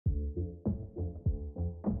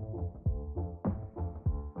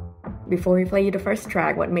before we play you the first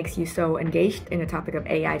track, what makes you so engaged in the topic of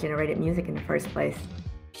AI-generated music in the first place?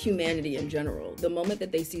 Humanity in general. The moment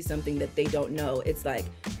that they see something that they don't know, it's like,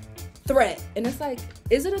 threat. And it's like,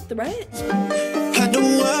 is it a threat? Had the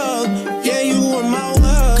world, yeah, you want my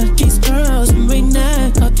world. Got these girls on my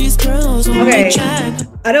neck, got these girls on my check.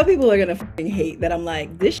 I know people are gonna fucking hate that I'm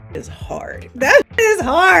like, this shit is hard. That shit is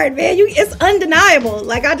hard, man. It's undeniable.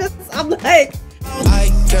 Like, I'm like, I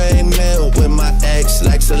came in with my ex,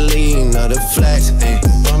 like Selena, the flex,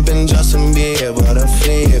 bumping Justin Bieber, the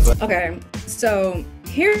fever. okay, so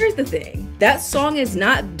here's the thing. That song is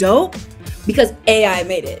not dope because AI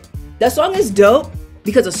made it. That song is dope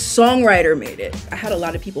because a songwriter made it. I had a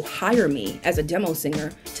lot of people hire me as a demo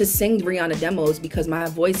singer to sing Rihanna demos because my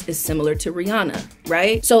voice is similar to Rihanna,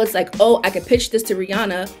 right? So it's like, oh, I could pitch this to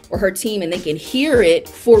Rihanna or her team and they can hear it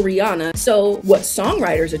for Rihanna. So what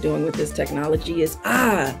songwriters are doing with this technology is,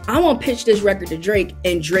 I want to pitch this record to Drake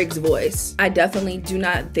in Drake's voice. I definitely do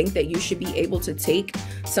not think that you should be able to take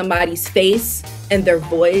somebody's face and their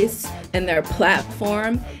voice and their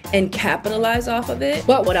platform and capitalize off of it.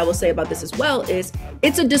 But what I will say about this as well is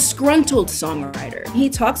it's a disgruntled songwriter. He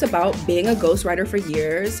talks about being a ghostwriter for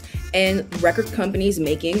years and record companies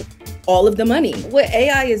making all of the money. What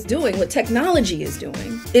AI is doing, what technology is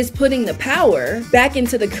doing, is putting the power back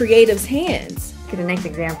into the creative's hands. Okay, the next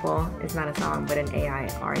example is not a song, but an AI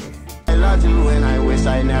artist. I love you and I wish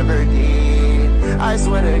I never did. I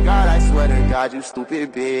swear to God, you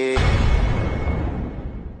stupid bitch.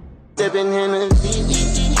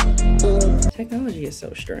 Technology is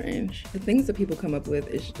so strange. The things that people come up with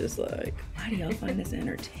is just like, why do y'all find this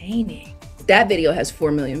entertaining? That video has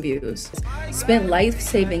 4 million views. Spent life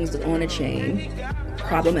savings on a chain.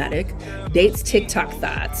 Problematic. Dates TikTok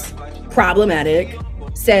thoughts. Problematic.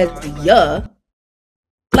 Says, yeah.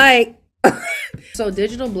 Like, so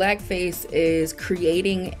digital blackface is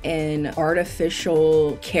creating an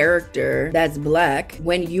artificial character that's black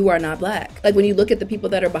when you are not black. Like when you look at the people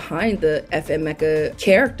that are behind the FM Mecca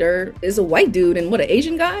character is a white dude and what, an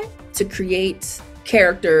Asian guy? To create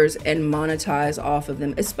characters and monetize off of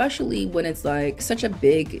them, especially when it's like such a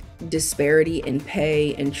big disparity in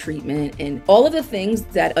pay and treatment and all of the things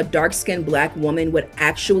that a dark-skinned black woman would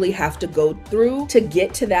actually have to go through to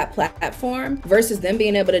get to that platform versus them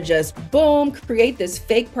being able to just boom, create this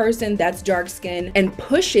fake person that's dark-skinned and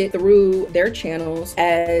push it through their channels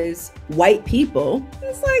as white people.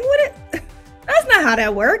 It's like, that's not how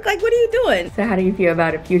that works. Like, what are you doing? So how do you feel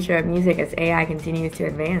about the future of music as AI continues to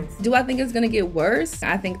advance? Do I think it's gonna get worse?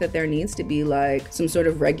 I think that there needs to be like some sort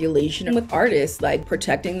of regulation with artists, like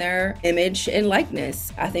protecting their image and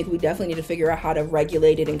likeness. I think we definitely need to figure out how to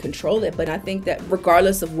regulate it and control it. But I think that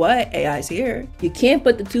regardless of what, AI's here. You can't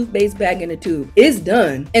put the toothpaste back in the tube. It's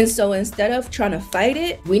done. And so instead of trying to fight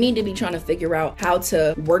it, we need to be trying to figure out how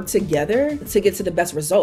to work together to get to the best result.